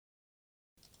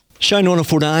Shine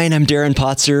 104.9, I'm Darren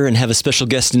Potzer and have a special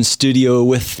guest in studio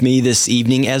with me this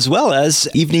evening, as well as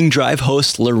Evening Drive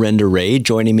host Lorenda Ray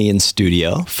joining me in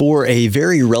studio for a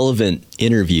very relevant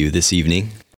interview this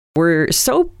evening. We're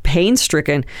so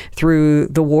pain-stricken through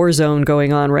the war zone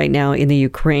going on right now in the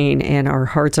Ukraine, and our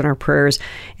hearts and our prayers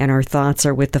and our thoughts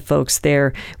are with the folks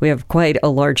there. We have quite a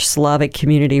large Slavic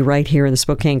community right here in the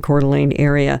Spokane Coeur d'Alene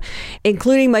area,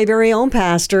 including my very own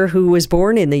pastor who was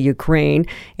born in the Ukraine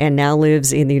and now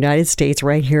lives in the United States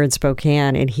right here in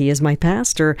Spokane, and he is my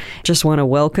pastor. Just want to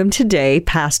welcome today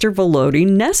Pastor Volodya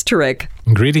Nestorik.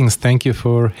 Greetings. Thank you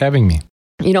for having me.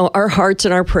 You know, our hearts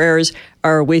and our prayers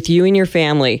are with you and your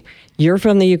family. You're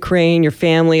from the Ukraine, your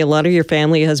family, a lot of your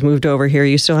family has moved over here.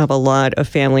 You still have a lot of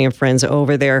family and friends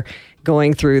over there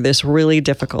going through this really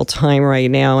difficult time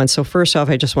right now. And so first off,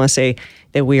 I just want to say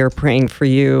that we are praying for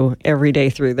you every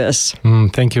day through this.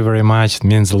 Thank you very much. It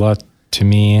means a lot to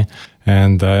me,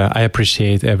 and I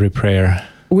appreciate every prayer.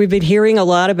 We've been hearing a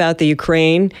lot about the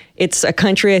Ukraine. It's a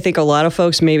country I think a lot of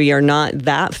folks maybe are not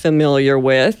that familiar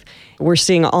with. We're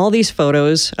seeing all these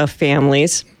photos of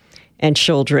families and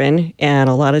children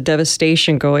and a lot of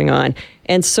devastation going on.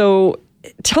 And so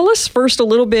tell us first a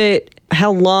little bit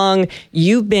how long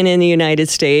you've been in the United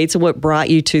States and what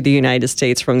brought you to the United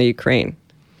States from the Ukraine.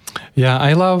 Yeah,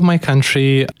 I love my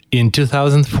country. In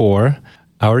 2004,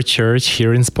 our church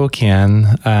here in Spokane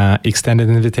extended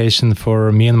an invitation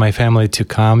for me and my family to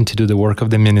come to do the work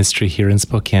of the ministry here in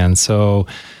Spokane. So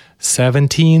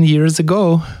 17 years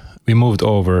ago, we moved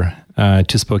over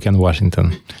to Spokane,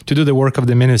 Washington, to do the work of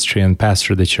the ministry and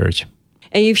pastor the church.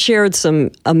 And you've shared some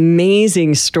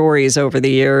amazing stories over the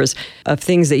years of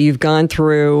things that you've gone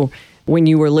through when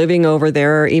you were living over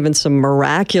there, even some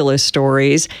miraculous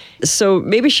stories. So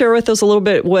maybe share with us a little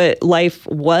bit what life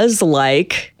was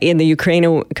like in the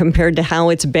Ukraine compared to how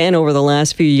it's been over the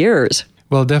last few years.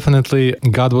 Well, definitely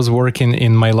God was working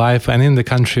in my life and in the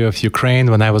country of Ukraine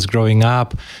when I was growing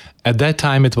up. At that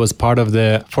time, it was part of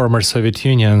the former Soviet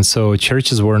Union, so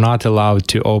churches were not allowed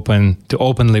to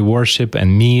openly worship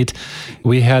and meet.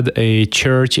 We had a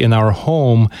church in our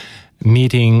home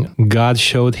meeting. God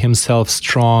showed himself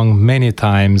strong many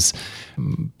times,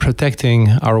 protecting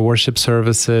our worship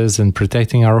services and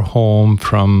protecting our home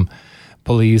from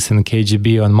police and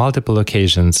KGB on multiple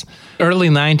occasions. Early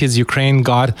 90s, Ukraine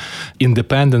got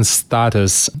independence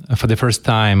status for the first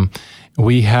time.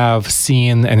 We have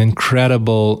seen an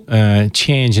incredible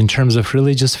change in terms of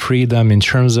religious freedom, in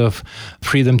terms of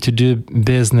freedom to do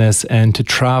business and to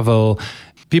travel.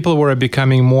 People were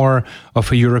becoming more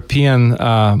of a European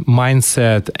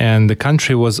mindset, and the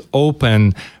country was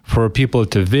open for people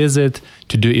to visit,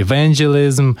 to do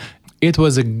evangelism. It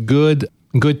was a good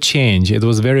change. It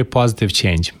was a very positive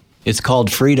change. It's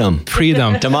called freedom.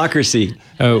 Democracy.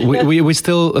 We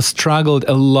still struggled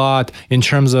a lot in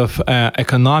terms of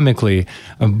economically,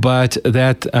 but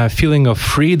that feeling of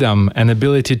freedom and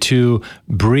ability to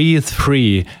breathe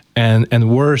free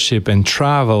and worship and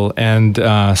travel and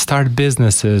start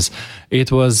businesses,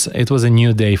 it was a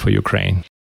new day for Ukraine.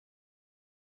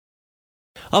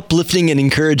 Uplifting and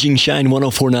encouraging Shine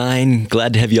 104.9.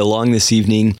 Glad to have you along this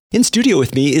evening. In studio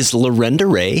with me is Lorenda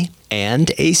Ray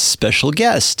and a special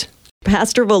guest,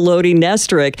 Pastor Volodya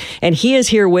Nestorik, and he is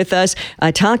here with us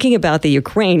talking about the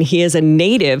Ukraine. He is a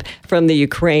native from the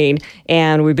Ukraine,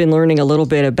 and we've been learning a little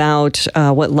bit about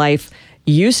what life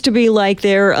used to be like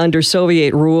there under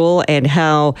Soviet rule and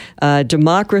how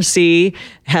democracy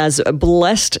has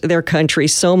blessed their country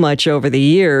so much over the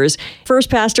years. First,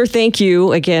 Pastor, thank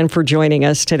you again for joining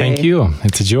us today. Thank you.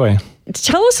 It's a joy.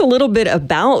 Tell us a little bit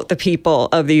about the people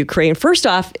of the Ukraine. First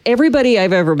off, everybody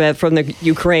I've ever met from the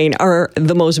Ukraine are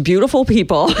the most beautiful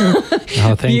people.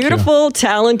 Oh, thank beautiful, you.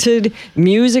 Talented,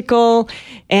 musical.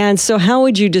 And so how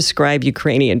would you describe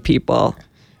Ukrainian people?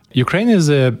 Ukraine is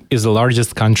the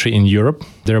largest country in Europe.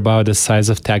 They're about the size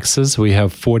of Texas. We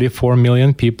have 44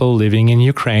 million people living in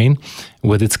Ukraine,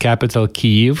 with its capital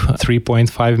Kyiv,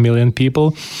 3.5 million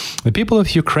people. The people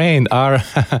of Ukraine are,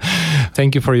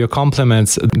 thank you for your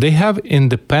compliments, they have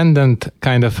independent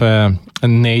kind of a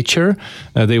nature.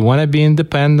 They want to be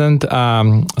independent.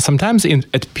 Sometimes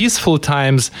at peaceful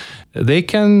times, they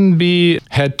can be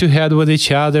head-to-head with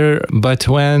each other, but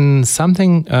when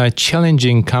something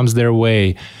challenging comes their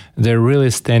way, they're really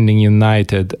standing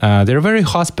united. They're very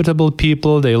hospitable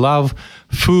people. They love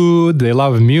food, they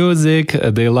love music,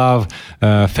 they love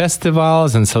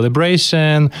festivals and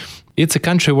celebration. It's a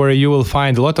country where you will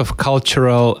find a lot of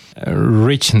cultural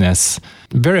richness.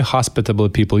 Very hospitable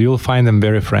people. You will find them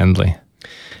very friendly.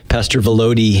 Pastor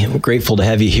Volodya, grateful to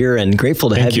have you here and grateful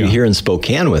to have you here in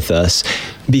Spokane with us.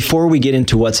 Before we get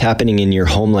into what's happening in your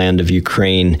homeland of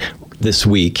Ukraine, this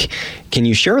week. Can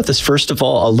you share with us, first of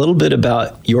all, a little bit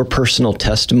about your personal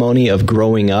testimony of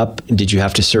growing up? Did you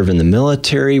have to serve in the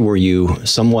military? Were you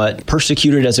somewhat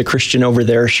persecuted as a Christian over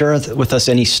there? Share with us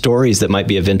any stories that might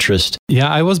be of interest. Yeah,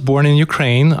 I was born in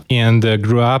Ukraine and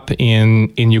grew up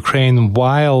in Ukraine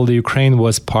while the Ukraine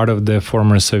was part of the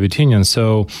former Soviet Union.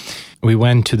 So we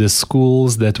went to the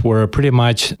schools that were pretty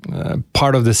much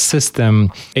part of the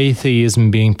system,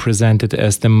 atheism being presented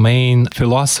as the main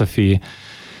philosophy.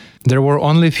 There were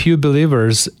only few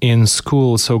believers in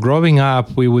school, so growing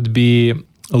up, we would be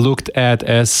looked at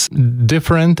as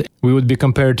different. We would be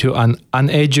compared to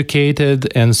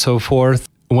uneducated and so forth.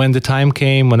 When the time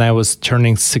came when I was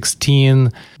turning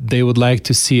 16, they would like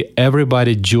to see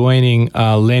everybody joining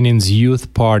Lenin's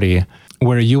Youth Party,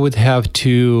 where you would have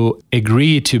to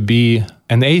agree to be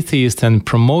an atheist and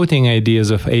promoting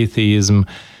ideas of atheism.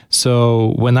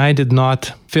 So when I did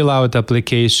not fill out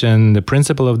application, the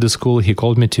principal of the school, he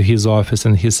called me to his office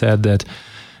and he said that,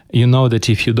 you know that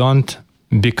if you don't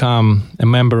become a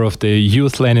member of the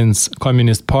Youth Lenin's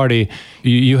Communist Party,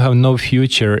 you have no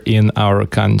future in our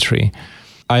country.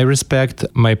 I respect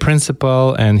my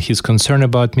principal and his concern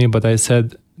about me, but I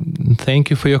said, thank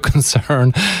you for your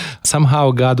concern.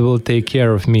 Somehow God will take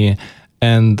care of me.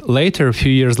 And later, a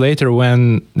few years later,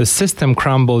 when the system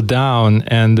crumbled down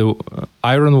and the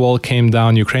Iron Wall came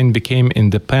down, Ukraine became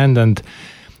independent,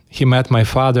 he met my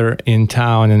father in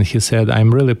town and he said,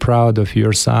 I'm really proud of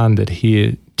your son that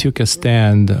he took a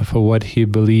stand for what he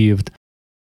believed.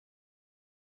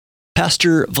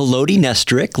 Pastor Volodya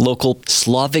Nesterik, local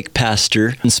Slavic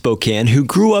pastor in Spokane, who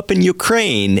grew up in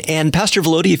Ukraine. And Pastor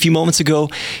Volodya, a few moments ago,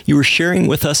 you were sharing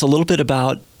with us a little bit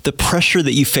about the pressure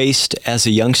that you faced as a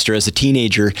youngster, as a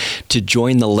teenager, to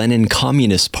join the Lenin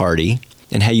Communist Party,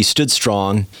 and how you stood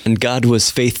strong, and God was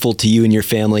faithful to you and your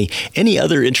family. Any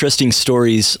other interesting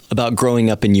stories about growing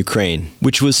up in Ukraine,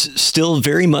 which was still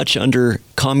very much under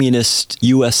communist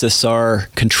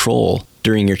USSR control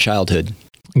during your childhood?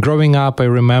 Growing up, I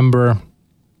remember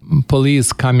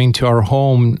police coming to our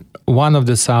home one of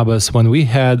the Sabbaths when we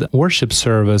had worship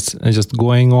service just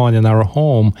going on in our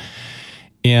home.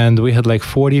 And we had like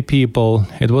 40 people.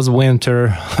 It was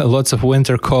winter, lots of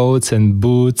winter coats and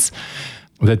boots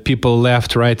that people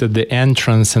left right at the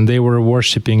entrance, and they were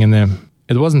worshiping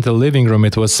it wasn't a living room,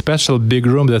 it was a special big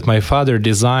room that my father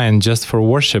designed just for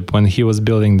worship when he was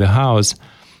building the house.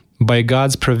 By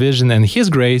God's provision and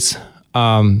His grace,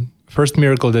 first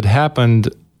miracle that happened,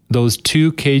 those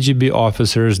 2 KGB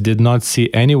officers did not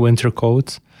see any winter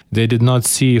coats. They did not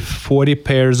see 40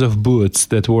 pairs of boots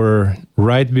that were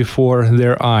right before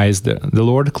their eyes. The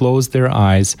Lord closed their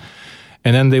eyes.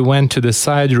 And then they went to the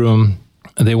side room.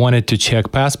 They wanted to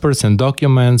check passports and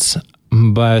documents,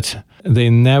 but they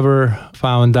never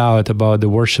found out about the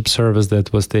worship service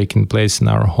that was taking place in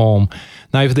our home.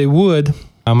 Now, if they would,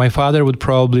 my father would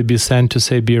probably be sent to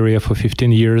Siberia for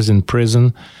 15 years in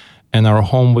prison, and our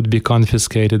home would be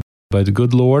confiscated. But the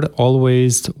good Lord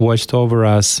always watched over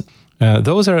us.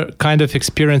 Those are kind of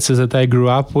experiences that I grew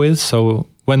up with. So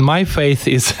when my faith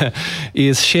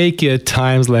is shaky at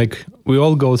times, like we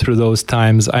all go through those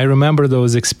times, I remember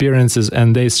those experiences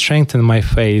and they strengthen my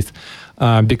faith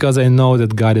because I know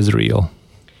that God is real.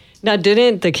 Now,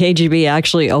 didn't the KGB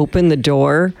actually open the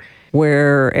door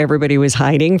where everybody was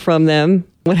hiding from them?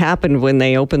 What happened when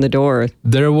they opened the door?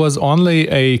 There was only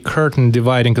a curtain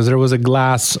dividing because there was a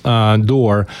glass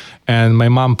door, and my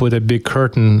mom put a big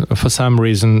curtain for some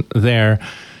reason there.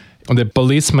 The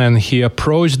policeman, he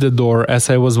approached the door as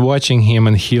I was watching him,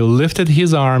 and he lifted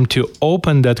his arm to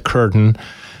open that curtain,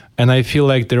 and I feel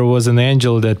like there was an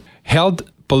angel that held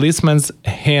policeman's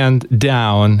hand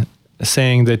down,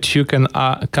 saying that you can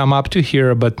come up to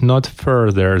here, but not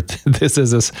further. This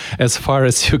is as far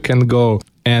as you can go.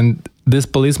 And this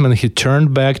policeman, he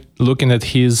turned back, looking at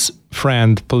his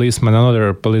friend,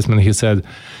 another policeman, he said,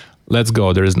 let's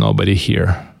go, there is nobody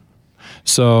here.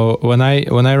 So when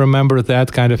I remember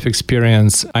that kind of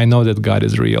experience, I know that God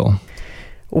is real.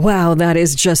 Wow, that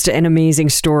is just an amazing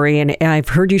story. And I've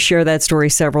heard you share that story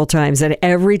several times. And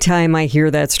every time I hear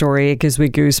that story, it gives me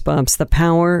goosebumps. The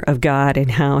power of God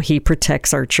and how He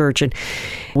protects our church. And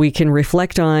we can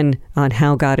reflect on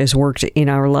how God has worked in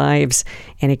our lives.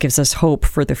 And it gives us hope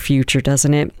for the future,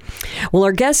 doesn't it? Well,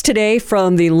 our guest today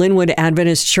from the Linwood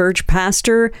Adventist Church,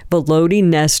 Pastor Volodya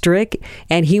Nesterik.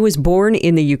 And he was born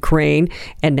in the Ukraine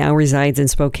and now resides in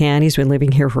Spokane. He's been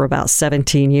living here for about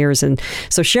 17 years. And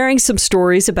so sharing some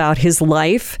stories about his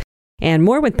life and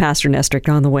more with Pastor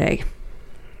Nesterik on the way.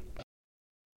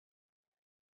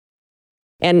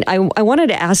 And I wanted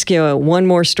to ask you one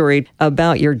more story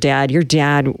about your dad. Your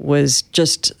dad was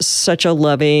just such a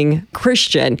loving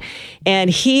Christian, and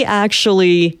he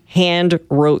actually hand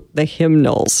wrote the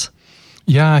hymnals.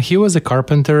 Yeah, he was a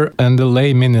carpenter and a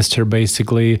lay minister,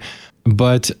 basically.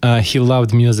 But he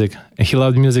loved music. He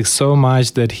loved music so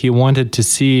much that he wanted to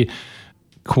see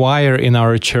choir in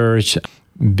our church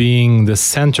being the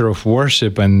center of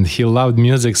worship, and he loved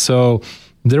music. So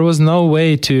there was no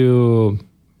way to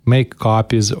make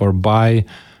copies or buy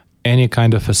any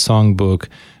kind of a songbook.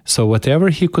 So whatever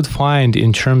he could find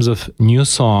in terms of new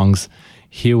songs,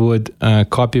 he would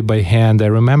copy by hand. I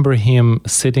remember him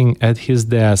sitting at his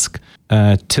desk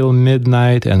till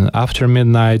midnight, and after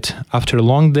midnight, after a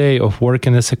long day of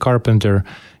working as a carpenter,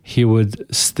 he would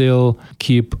still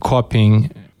keep copying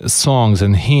songs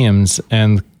and hymns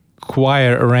and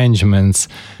choir arrangements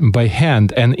by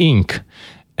hand and ink.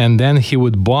 And then he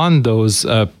would bond those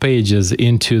pages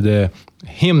into the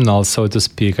hymnal, so to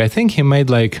speak. I think he made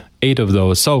like 8 of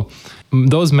those. So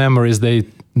those memories, they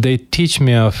teach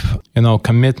me of,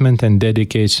 commitment and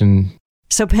dedication.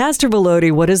 So Pastor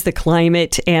Volodya, what is the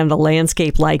climate and the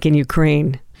landscape like in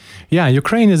Ukraine? Yeah,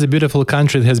 Ukraine is a beautiful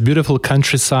country. It has beautiful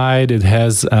countryside. It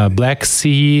has Black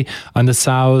Sea on the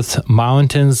south,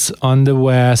 mountains on the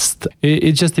west.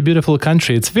 It's just a beautiful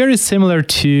country. It's very similar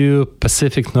to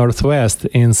Pacific Northwest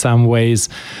in some ways.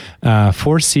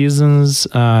 4 seasons,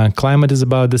 climate is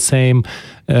about the same.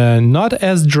 Not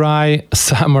as dry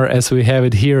summer as we have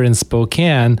it here in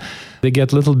Spokane. They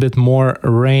get a little bit more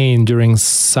rain during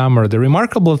summer. The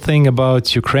remarkable thing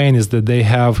about Ukraine is that they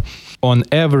have, on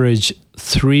average,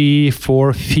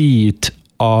 3-4 feet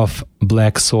of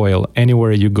black soil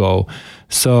anywhere you go.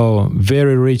 So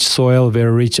very rich soil,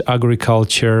 very rich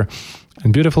agriculture,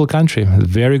 and beautiful country.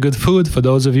 Very good food for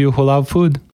those of you who love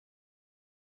food.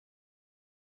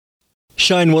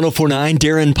 Shine 104.9,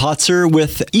 Darren Potzer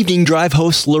with Evening Drive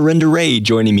host Lorinda Ray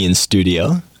joining me in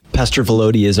studio. Pastor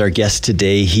Volodya is our guest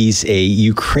today. He's a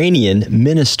Ukrainian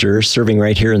minister serving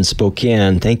right here in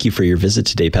Spokane. Thank you for your visit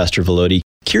today, Pastor Volodya.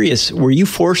 Curious, were you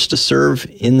forced to serve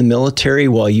in the military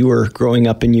while you were growing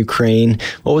up in Ukraine?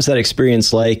 What was that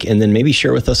experience like? And then maybe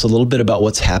share with us a little bit about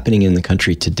what's happening in the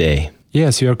country today.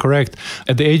 Yes, you are correct.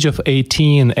 At the age of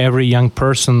 18, every young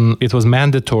person, it was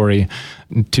mandatory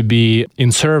to be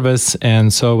in service.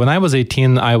 And so when I was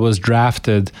 18, I was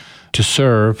drafted to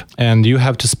serve, and you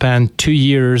have to spend 2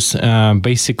 years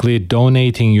basically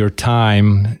donating your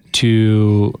time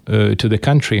to the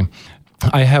country.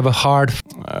 I have a heart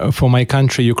for my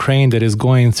country, Ukraine, that is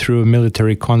going through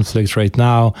military conflict right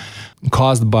now,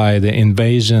 caused by the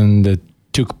invasion that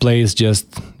took place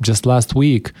just last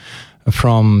week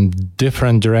from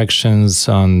different directions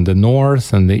on the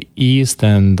north and the east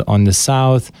and on the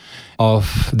south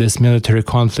of this military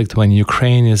conflict, when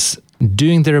Ukraine is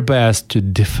doing their best to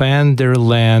defend their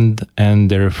land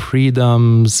and their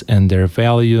freedoms and their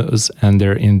values and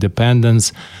their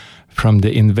independence from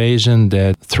the invasion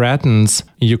that threatens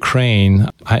Ukraine.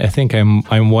 I think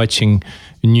I'm watching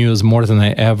news more than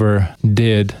I ever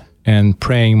did and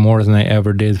praying more than I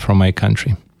ever did for my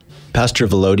country. Pastor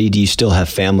Volodya, do you still have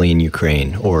family in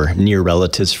Ukraine or near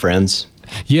relatives, friends?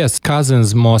 Yes,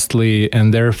 cousins mostly,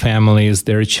 and their families,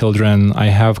 their children. I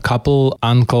have a couple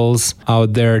uncles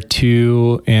out there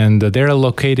too, and they're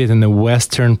located in the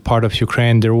western part of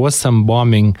Ukraine. There was some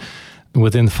bombing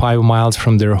within 5 miles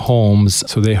from their homes,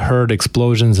 so they heard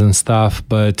explosions and stuff.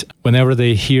 But whenever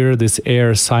they hear these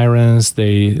air sirens,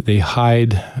 they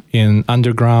hide in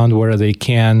underground where they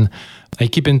can. I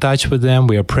keep in touch with them.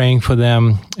 We are praying for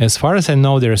them. As far as I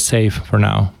know, they're safe for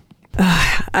now.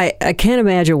 I can't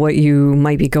imagine what you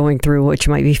might be going through, what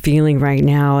you might be feeling right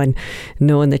now, and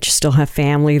knowing that you still have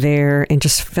family there and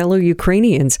just fellow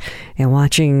Ukrainians, and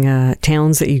watching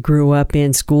towns that you grew up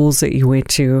in, schools that you went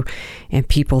to, and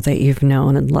people that you've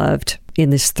known and loved in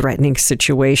this threatening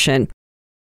situation.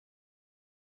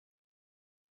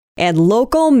 And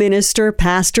local minister,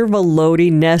 Pastor Volodya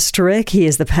Nestorik. He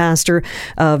is the pastor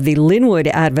of the Linwood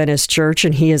Adventist Church,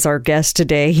 and he is our guest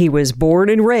today. He was born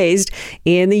and raised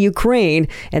in the Ukraine,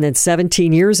 and then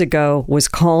 17 years ago was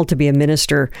called to be a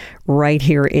minister right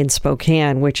here in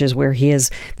Spokane, which is where he has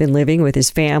been living with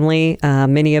his family.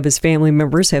 Many of his family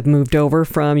members have moved over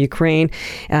from Ukraine.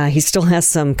 He still has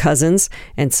some cousins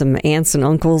and some aunts and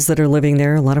uncles that are living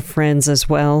there, a lot of friends as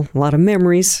well, a lot of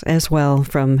memories as well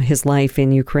from his life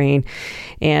in Ukraine.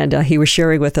 And he was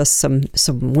sharing with us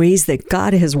some ways that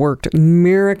God has worked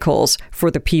miracles for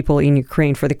the people in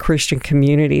Ukraine, for the Christian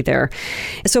community there.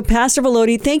 So Pastor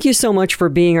Volodya, thank you so much for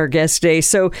being our guest today.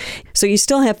 So you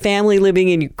still have family living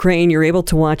in Ukraine. You're able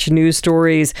to watch news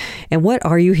stories. And what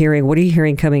are you hearing? What are you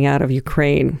hearing coming out of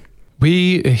Ukraine?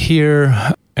 We hear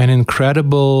an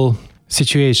incredible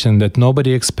situation that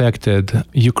nobody expected.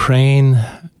 Ukraine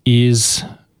is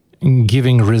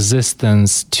giving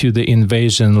resistance to the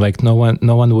invasion like no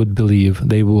one would believe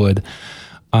they would.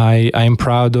 I'm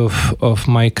proud of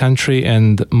my country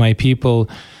and my people,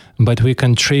 but we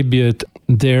contribute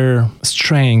their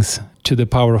strength to the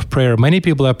power of prayer. Many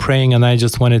people are praying, and I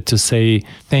just wanted to say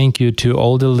thank you to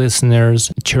all the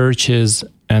listeners, churches,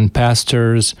 and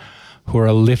pastors who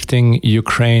are lifting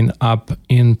Ukraine up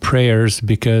in prayers,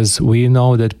 because we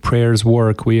know that prayers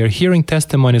work. We are hearing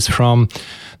testimonies from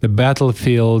the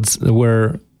battlefields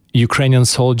where Ukrainian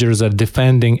soldiers are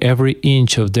defending every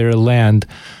inch of their land.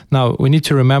 Now, we need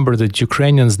to remember that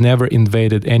Ukrainians never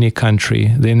invaded any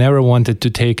country. They never wanted to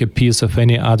take a piece of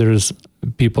any other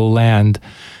people's land.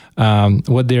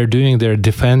 What they're doing, they're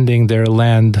defending their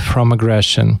land from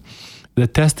aggression. The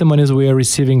testimonies we are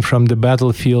receiving from the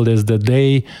battlefield is that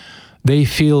they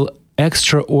feel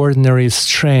extraordinary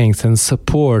strength and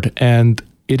support, and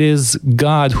it is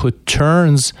God who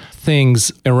turns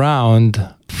things around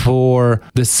for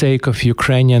the sake of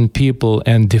Ukrainian people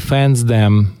and defends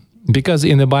them. Because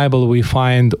in the Bible we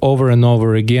find over and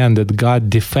over again that God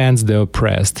defends the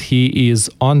oppressed. He is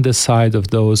on the side of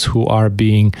those who are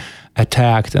being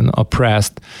attacked and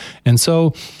oppressed. And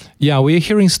so, we're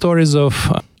hearing stories of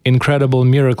incredible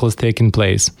miracles taking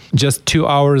place. Just 2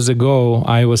 hours ago,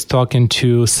 I was talking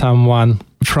to someone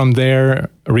from there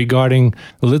regarding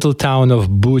the little town of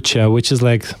Bucha, which is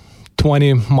like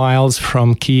 20 miles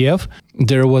from Kiev.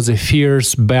 There was a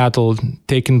fierce battle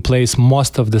taking place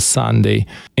most of the Sunday,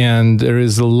 and there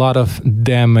is a lot of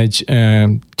damage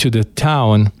to the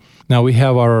town. Now, we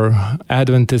have our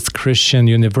Adventist Christian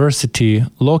University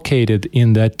located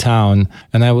in that town,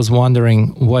 and I was wondering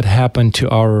what happened to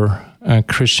our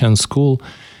Christian school,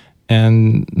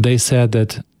 and they said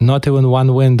that not even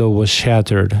one window was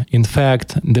shattered. In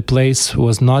fact, the place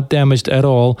was not damaged at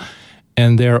all,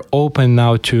 and they're open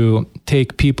now to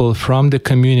take people from the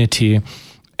community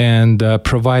and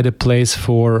provide a place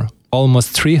for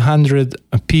almost 300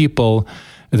 people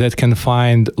that can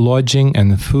find lodging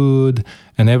and food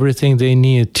and everything they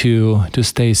need to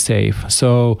stay safe.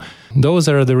 So those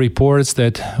are the reports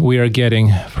that we are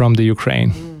getting from the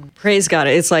Ukraine. Praise God.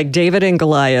 It's like David and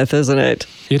Goliath, isn't it?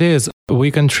 It is.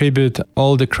 We contribute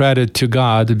all the credit to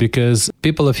God, because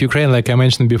people of Ukraine, like I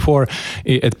mentioned before,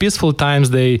 at peaceful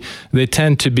times, they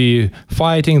tend to be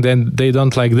fighting. Then they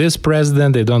don't like this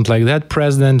president, they don't like that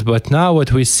president. But now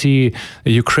what we see,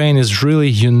 Ukraine is really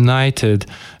united,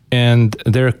 and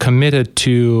they're committed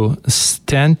to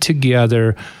stand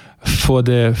together for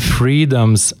the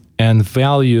freedoms and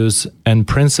values and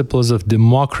principles of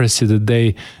democracy that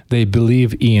they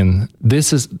believe in.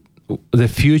 This is the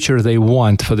future they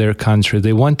want for their country.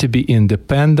 They want to be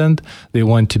independent, they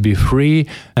want to be free,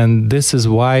 and this is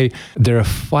why they're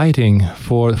fighting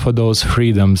for those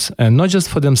freedoms. And not just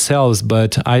for themselves,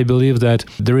 but I believe that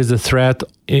there is a threat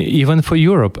even for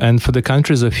Europe and for the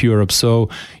countries of Europe. So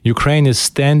Ukraine is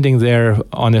standing there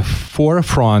on a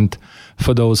forefront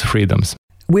for those freedoms.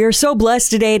 We're so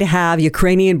blessed today to have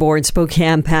Ukrainian-born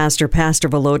Spokane pastor, Pastor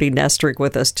Volodya Nestrik,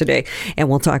 with us today. And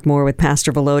we'll talk more with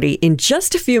Pastor Volodya in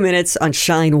just a few minutes on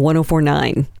Shine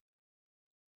 104.9.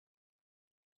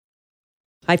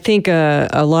 I think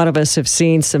a lot of us have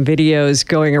seen some videos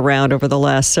going around over the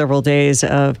last several days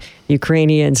of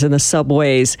Ukrainians in the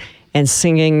subways and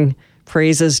singing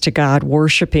praises to God,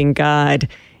 worshiping God.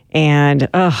 And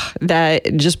that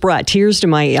just brought tears to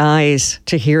my eyes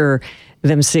to hear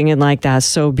them singing like that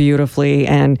so beautifully.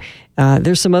 And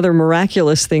there's some other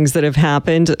miraculous things that have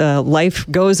happened. Life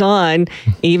goes on,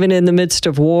 even in the midst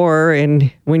of war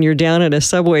and when you're down in a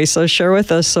subway. So share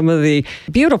with us some of the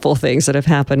beautiful things that have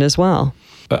happened as well.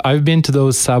 I've been to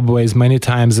those subways many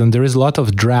times, and there is a lot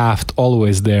of draft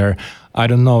always there. I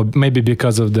don't know, maybe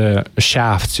because of the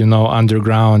shafts,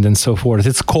 underground and so forth.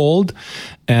 It's cold,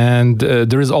 and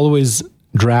there is always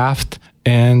draft.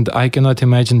 And I cannot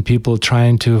imagine people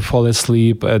trying to fall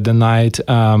asleep at the night.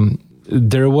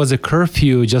 There was a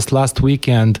curfew just last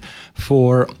weekend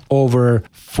for over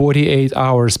 48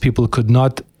 hours. People could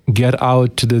not get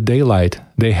out to the daylight.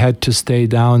 They had to stay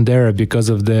down there because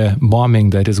of the bombing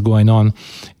that is going on.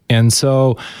 And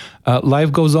so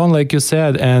life goes on, like you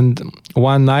said. And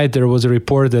one night there was a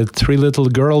report that 3 little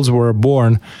girls were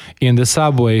born in the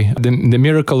subway. The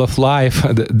miracle of life,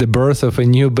 the birth of a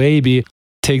new baby,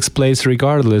 takes place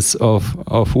regardless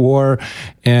of war.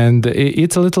 And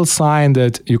it's a little sign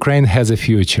that Ukraine has a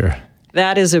future.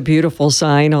 That is a beautiful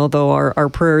sign, although our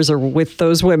prayers are with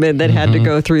those women that had to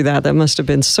go through that. That must have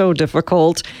been so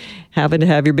difficult, having to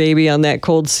have your baby on that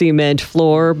cold cement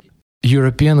floor.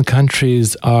 European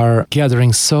countries are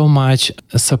gathering so much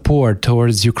support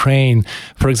towards Ukraine.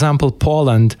 For example,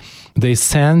 Poland, they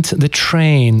sent the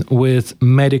train with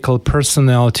medical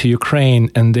personnel to Ukraine,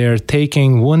 and they're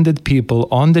taking wounded people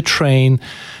on the train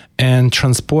and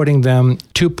transporting them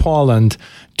to Poland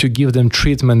to give them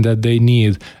treatment that they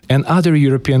need. And other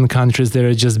European countries that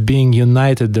are just being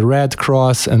united, the Red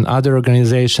Cross and other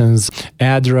organizations,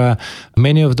 ADRA,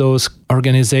 many of those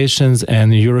organizations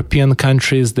and European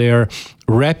countries, they are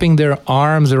wrapping their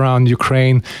arms around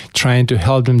Ukraine, trying to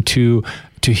help them to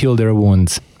heal their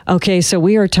wounds. Okay, so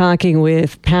we are talking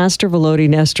with Pastor Volodya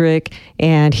Nestrik,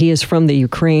 and he is from the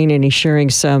Ukraine, and he's sharing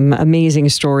some amazing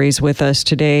stories with us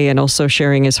today, and also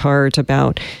sharing his heart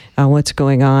about what's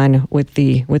going on with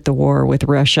the war with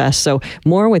Russia. So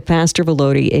more with Pastor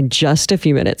Volodya in just a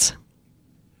few minutes.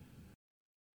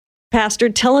 Pastor,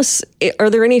 tell us, are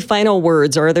there any final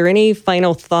words? Are there any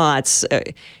final thoughts?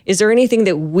 Is there anything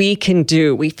that we can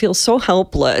do? We feel so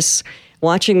helpless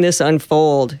watching this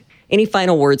unfold. Any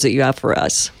final words that you have for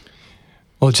us?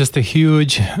 Well, just a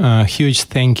huge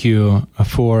thank you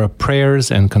for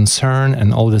prayers and concern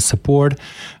and all the support.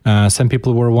 Some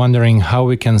people were wondering how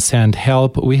we can send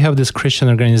help. We have this Christian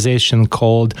organization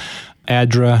called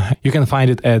ADRA. You can find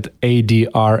it at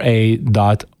adra.org.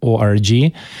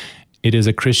 It is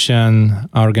a Christian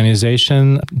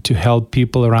organization to help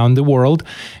people around the world.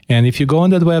 And if you go on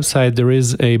that website, there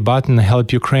is a button,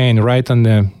 Help Ukraine, right on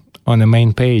the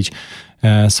main page.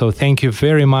 So thank you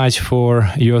very much for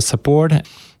your support.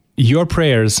 Your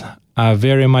prayers are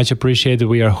very much appreciated.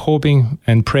 We are hoping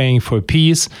and praying for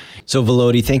peace. So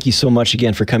Volodya, thank you so much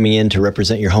again for coming in to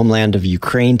represent your homeland of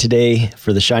Ukraine today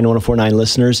for the Shine 104.9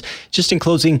 listeners. Just in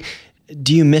closing,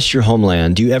 do you miss your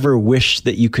homeland? Do you ever wish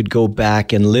that you could go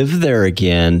back and live there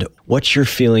again? What's your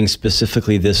feeling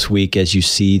specifically this week as you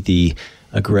see the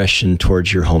aggression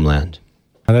towards your homeland?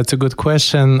 That's a good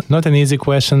question. Not an easy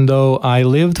question, though. I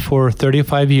lived for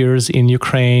 35 years in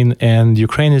Ukraine, and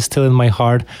Ukraine is still in my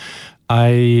heart.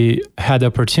 I had the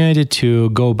opportunity to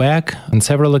go back on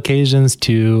several occasions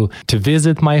to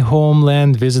visit my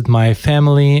homeland, visit my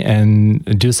family, and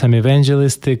do some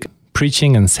evangelistic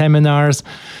preaching and seminars.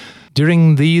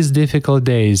 During these difficult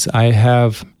days, I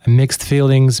have mixed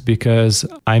feelings because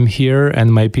I'm here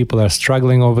and my people are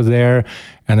struggling over there,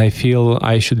 and I feel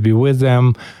I should be with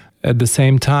them. At the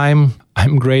same time,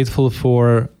 I'm grateful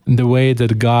for the way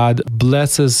that God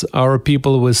blesses our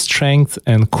people with strength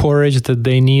and courage that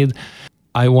they need.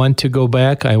 I want to go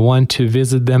back. I want to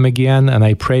visit them again, and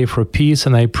I pray for peace,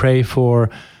 and I pray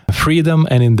for freedom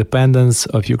and independence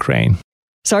of Ukraine.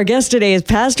 So our guest today is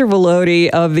Pastor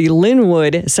Volodya of the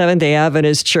Linwood Seventh-day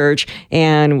Adventist Church,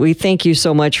 and we thank you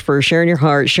so much for sharing your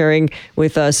heart, sharing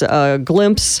with us a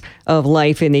glimpse of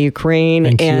life in the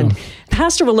Ukraine. Thank you.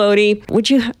 Pastor Volodya, would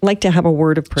you like to have a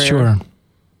word of prayer? Sure.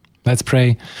 Let's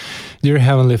pray. Dear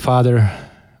Heavenly Father,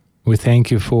 we thank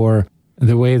you for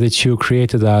the way that you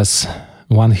created us,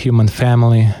 one human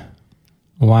family,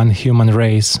 one human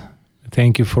race.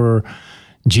 Thank you for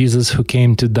Jesus who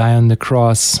came to die on the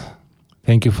cross.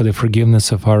 Thank you for the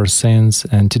forgiveness of our sins.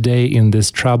 And today in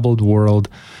this troubled world,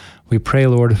 we pray,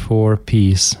 Lord, for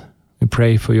peace. We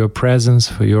pray for your presence,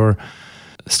 for your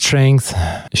strength,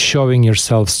 showing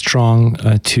yourself strong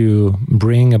to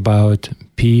bring about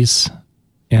peace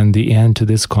and the end to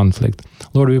this conflict.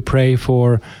 Lord, we pray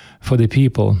for the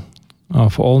people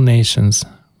of all nations.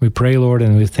 We pray, Lord,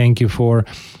 and we thank you for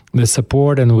the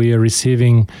support and we are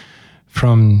receiving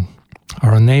from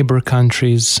our neighbor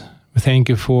countries. We thank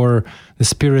you for the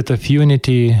spirit of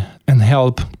unity and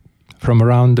help from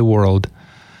around the world.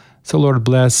 So, Lord,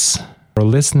 bless our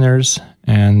listeners,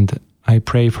 and I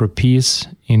pray for peace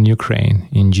in Ukraine.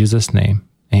 In Jesus' name,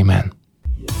 amen.